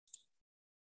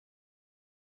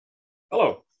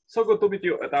Hello, so good to meet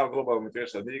you at our Global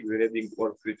Motivation League, the reading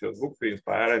Word Scriptures book to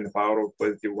inspire and empower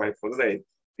positive life for the day.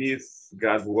 These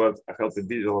God's words are helping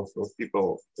individuals of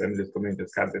people, families,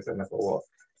 communities, countries, and the whole world.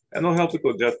 And will help you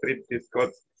to just read these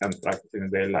quotes and practice in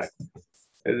daily life.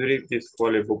 As you read this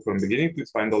holy book from the beginning,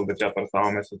 please find all the chapters on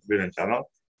our Message Brilliant channel.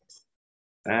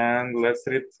 And let's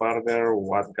read further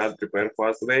what God prepared for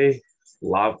us today.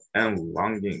 Love and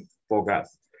longing for God.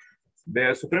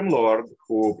 The Supreme Lord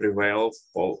who prevails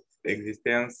all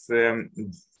existence,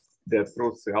 the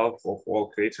true self of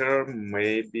all creature,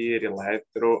 may be realized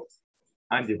through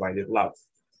undivided love.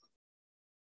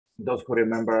 Those who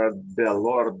remember the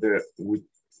Lord with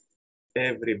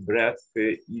every breath,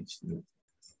 each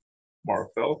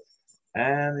morsel,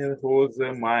 and in whose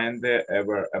mind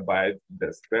ever abides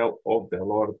the spell of the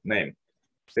Lord's name.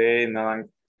 Say Nanak,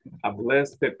 a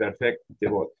blessed, perfect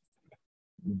devotee.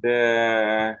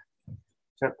 The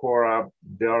Chakora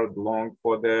bird longed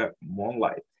for the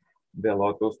moonlight. The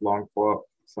lotus longed for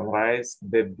sunrise.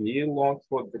 The bee longed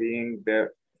for drink the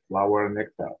flower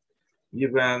nectar.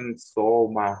 Even so,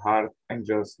 my heart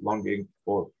enjoys longing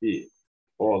for thee,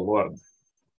 O Lord.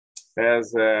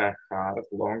 As a heart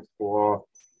longs for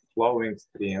flowing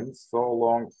streams, so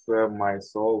longs my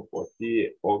soul for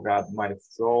thee, O God. My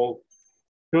soul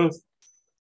thirsts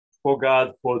for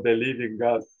God, for the living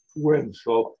God. When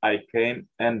shall I came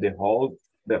and behold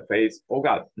the face of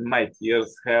God? My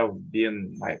tears have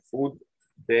been my food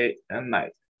day and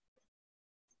night.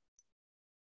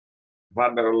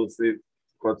 Wonderful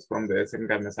quotes from the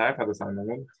Second Messiah, Father, Son, and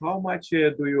Moon. How much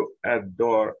do you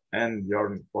adore and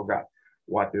yearn for God?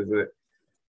 What is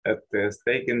at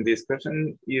stake in this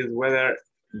question is whether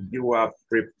you are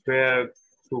prepared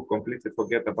to completely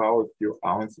forget about your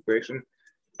own situation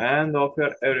and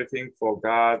offer everything for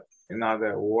God. In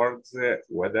other words,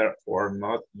 whether or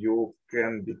not you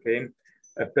can become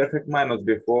a perfect minus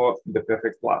before the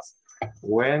perfect plus.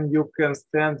 When you can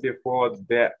stand before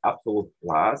the absolute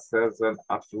plus as an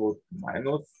absolute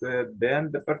minus,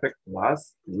 then the perfect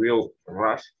plus will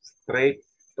rush straight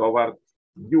toward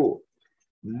you.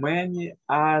 Many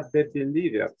are the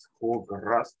believers who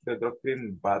grasp the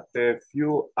doctrine, but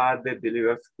few are the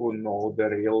believers who know the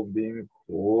real being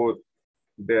who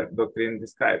the doctrine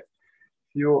describes.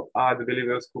 Few are the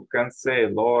believers who can say,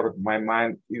 Lord, my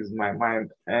mind is my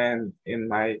mind, and in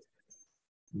my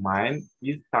mind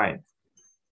is thine.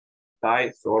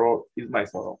 Thy sorrow is my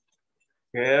sorrow.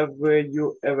 Have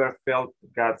you ever felt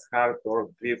God's heart or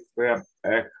grief, a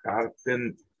heart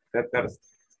in fetters,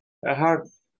 a heart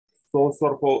so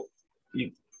sorrowful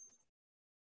it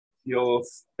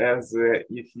feels as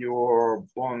if your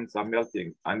bones are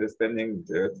melting, understanding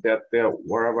that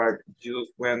wherever Jesus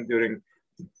went during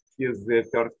his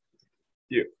 30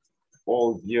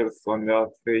 old years on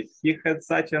earth, he had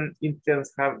such an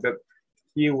intense heart that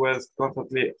he was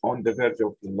constantly on the verge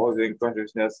of losing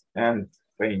consciousness and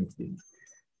fainting.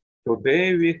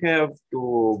 Today we have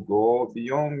to go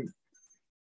beyond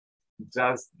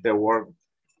just the word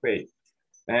faith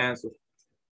and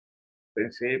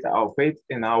substantiate our faith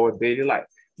in our daily life.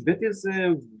 That is,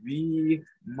 we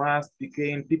must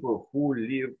become people who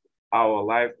live our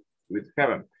life with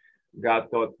heaven. God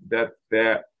thought that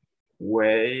the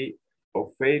way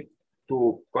of faith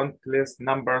to countless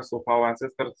numbers of our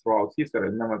ancestors throughout history,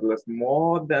 nevertheless,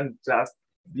 more than just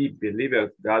be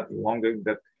believers, God longing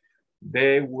that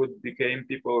they would become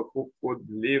people who could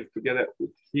live together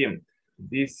with Him.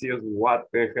 This is what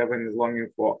the heaven is longing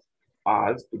for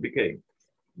us to become.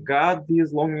 God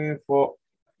is longing for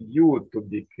you to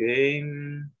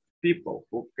become people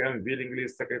who can willingly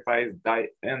sacrifice, die,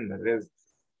 and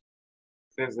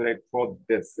resurrect for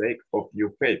the sake of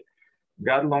your faith.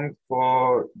 God longs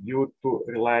for you to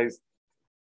realize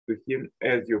to Him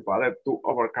as your Father, to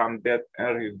overcome death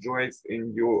and rejoice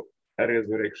in your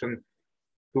resurrection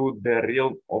to the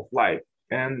realm of life,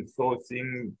 and so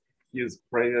sing His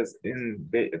praises in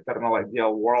the eternal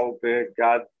ideal world.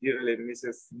 God dearly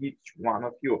misses each one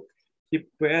of you. He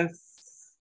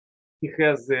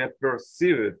has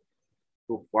perceived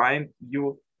to find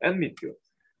you and meet you.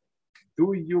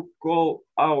 Do you call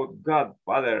out God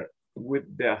Father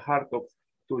with the heart of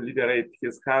to liberate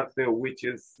His heart, which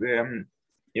is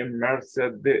immersed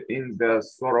in the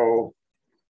sorrow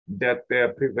that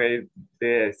pervades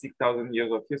the 6,000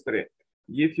 years of history?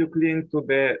 If you cling to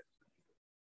the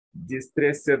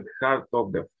distressed heart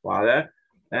of the Father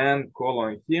and call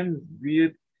on Him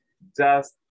with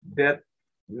just that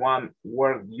one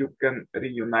word, you can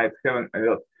reunite heaven and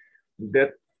earth.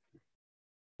 That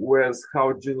was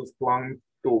how Jesus clung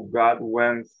to God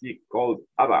when He called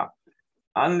Abba.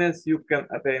 Unless you can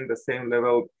attain the same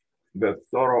level, the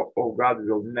sorrow of God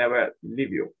will never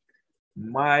leave you.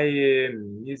 My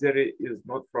misery is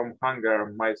not from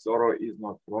hunger, my sorrow is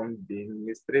not from being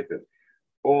mistreated.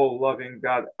 Oh, loving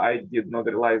God, I did not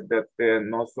realize that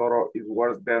no sorrow is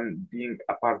worse than being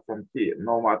apart from Thee.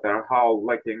 No matter how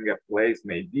lacking a place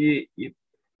may be, it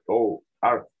oh,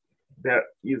 art there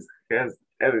is has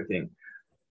everything.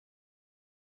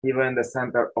 Even the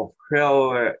center of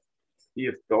hell,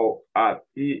 if thou art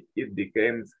Thee, it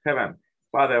becomes heaven.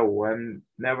 Father,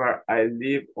 whenever I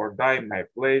live or die, my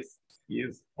place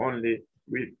is only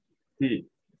with Thee.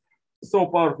 So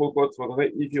powerful quotes for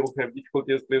today. If you have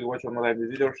difficulties, please watch or like this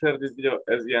video, share this video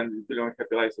as we end this video on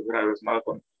Happy Life Subscribers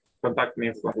Marathon. Contact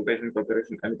me for consultation,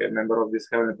 cooperation, and be a member of this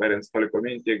Heavenly Parents Holy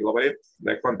Community globally.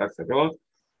 The contacts are below.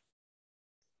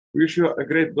 Wish you a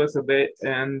great blessed day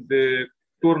and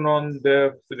turn on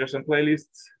the suggestion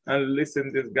playlists and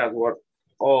listen this God's word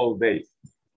all day.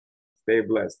 Stay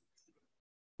blessed.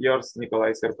 Yours,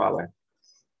 Nikolai Serpale.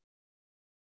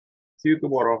 See you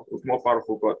tomorrow with more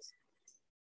powerful quotes.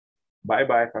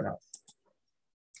 Bye-bye for now.